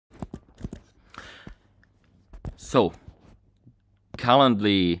So,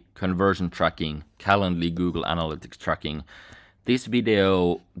 Calendly conversion tracking, Calendly Google Analytics tracking. This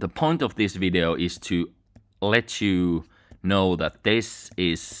video, the point of this video is to let you know that this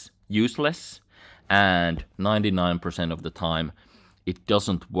is useless, and 99% of the time it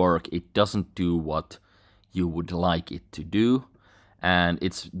doesn't work. It doesn't do what you would like it to do, and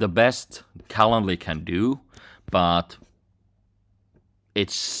it's the best Calendly can do, but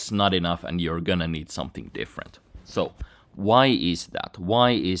it's not enough and you're gonna need something different. So why is that?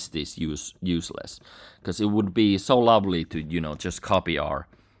 Why is this useless? Because it would be so lovely to, just copy our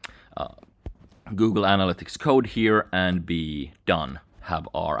Google Analytics code here and be done, have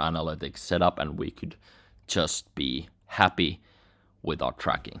our analytics set up, and we could just be happy with our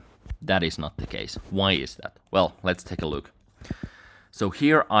tracking. That is not the case. Why is that? Well, let's take a look. So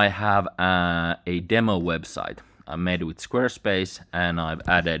here I have a demo website I made with Squarespace, and I've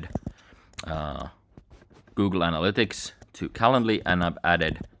added Google Analytics to Calendly, and I've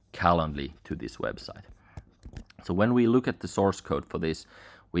added Calendly to this website. So when we look at the source code for this,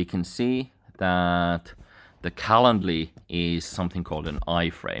 we can see that the Calendly is something called an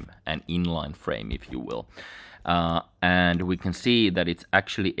iframe, an inline frame, if you will. And we can see that it's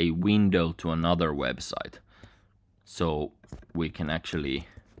actually a window to another website. So we can actually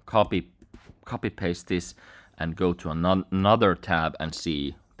copy paste this and go to another tab and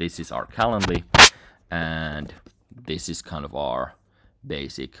see this is our Calendly, and this is kind of our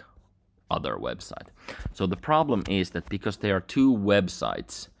basic other website. So the problem is that because there are two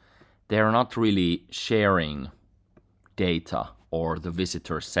websites, they are not really sharing data or the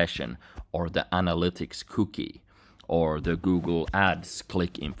visitor session or the analytics cookie or the Google Ads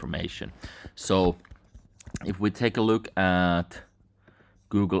click information. So if we take a look at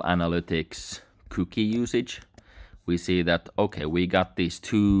Google Analytics cookie usage, we see that, okay, we got these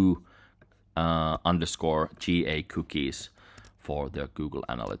two _GA cookies for the Google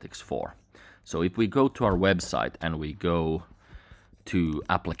Analytics 4. So if we go to our website and we go to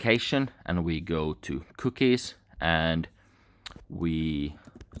application and we go to cookies and we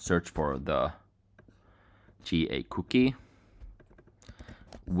search for the GA cookie,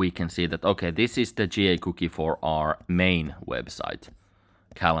 we can see that, okay, this is the GA cookie for our main website,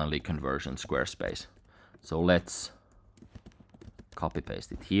 Calendly conversion Squarespace. So let's copy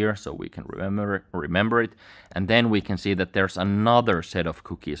paste it here so we can remember it, and then we can see that there's another set of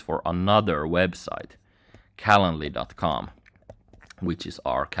cookies for another website, calendly.com, which is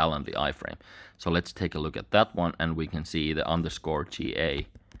our Calendly iframe. So let's take a look at that one, and we can see the _GA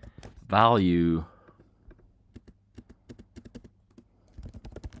value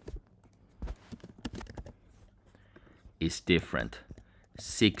is different.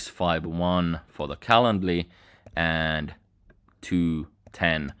 651 for the Calendly and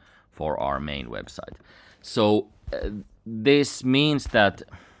 210 for our main website. So this means that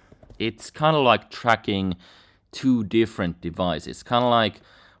it's kind of like tracking two different devices. Kind of like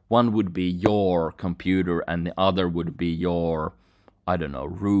one would be your computer and the other would be your, I don't know,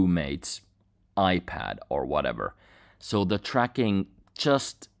 roommate's iPad or whatever. So the tracking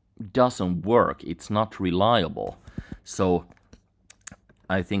just doesn't work. It's not reliable. So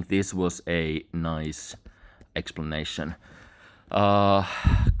I think this was a nice explanation.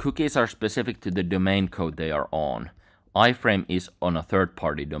 Cookies are specific to the domain code they are on. iframe is on a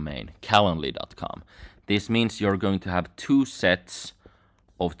third-party domain, calendly.com. This means you're going to have two sets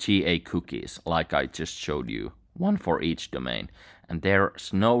of GA cookies, like I just showed you, one for each domain, and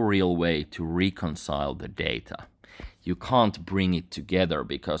there's no real way to reconcile the data. You can't bring it together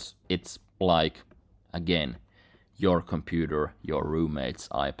because it's like, again, your computer, your roommate's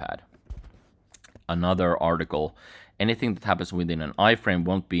iPad. Another article, anything that happens within an iframe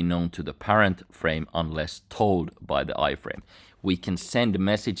won't be known to the parent frame unless told by the iframe. We can send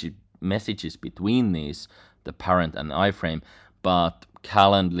messages between these, the parent and the iframe, but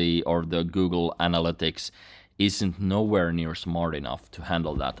Calendly or the Google Analytics isn't nowhere near smart enough to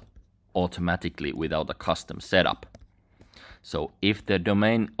handle that automatically without a custom setup. So if the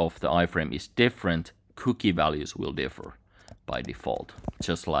domain of the iframe is different, cookie values will differ by default,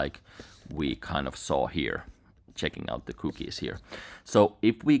 just like we kind of saw here, checking out the cookies here. So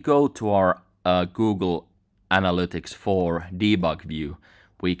if we go to our Google Analytics 4 debug view,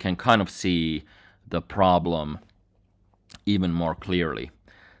 we can kind of see the problem even more clearly.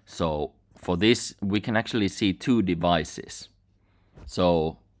 So for this, we can actually see two devices.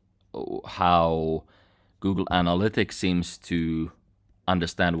 So how Google Analytics seems to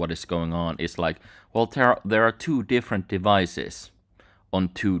understand what is going on is like, well, there are two different devices on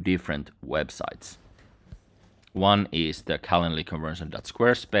two different websites. One is the Calendly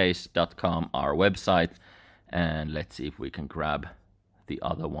conversion.squarespace.com, our website, And let's see if we can grab the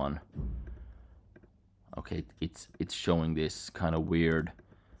other one. Okay, it's showing this kind of weird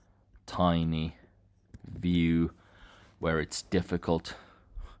tiny view where it's difficult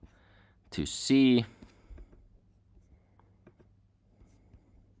to see.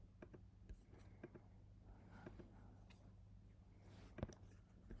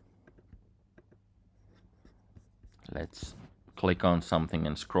 Let's click on something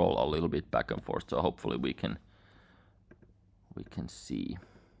and scroll a little bit back and forth, so hopefully we can see.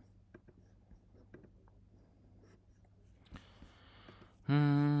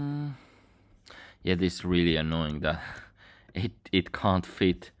 Yeah, this is really annoying that it can't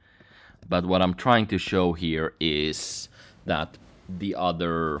fit. But what I'm trying to show here is that the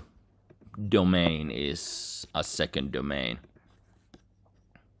other domain is a second domain.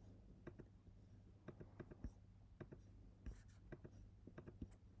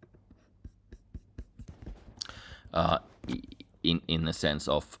 In the sense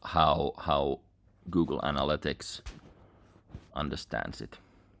of how Google Analytics understands it.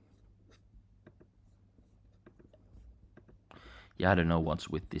 Yeah, I don't know what's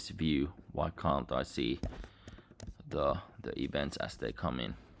with this view. Why can't I see the events as they come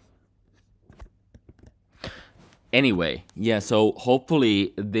in? Anyway, yeah, so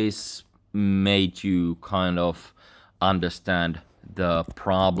hopefully this made you kind of understand the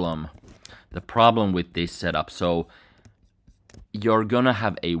problem with this setup. So you're gonna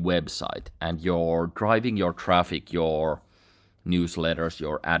have a website and you're driving your traffic, your newsletters,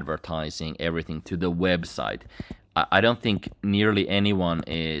 your advertising, everything to the website. I don't think nearly anyone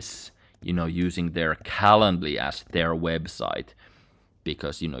is, using their Calendly as their website,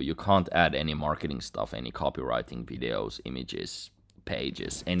 because, you can't add any marketing stuff, any copywriting, videos, images,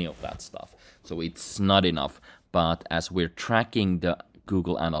 pages, any of that stuff. So it's not enough. But as we're tracking the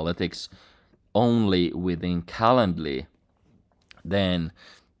Google Analytics only within Calendly, then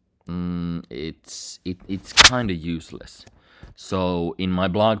it's kind of useless. So in my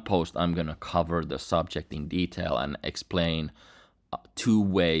blog post, I'm gonna cover the subject in detail and explain 2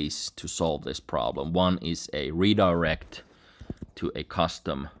 ways to solve this problem. One is a redirect to a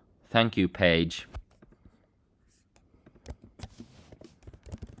custom thank you page.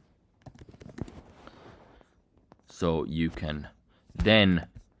 So you can then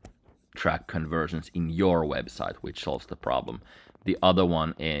track conversions in your website, which solves the problem. The other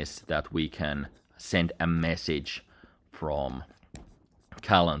one is that we can send a message from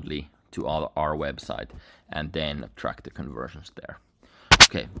Calendly to our website and then track the conversions there.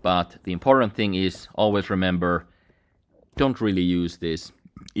 Okay, but the important thing is always remember, don't really use this.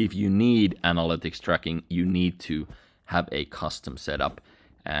 If you need analytics tracking, you need to have a custom setup,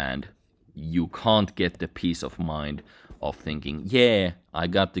 and you can't get the peace of mind of thinking, yeah, I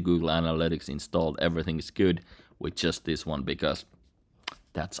got the Google Analytics installed, everything is good with just this one, because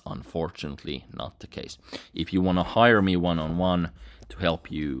that's unfortunately not the case. If you want to hire me one-on-one to help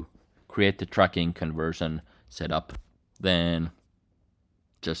you create the tracking conversion setup, then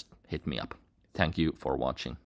just hit me up. Thank you for watching.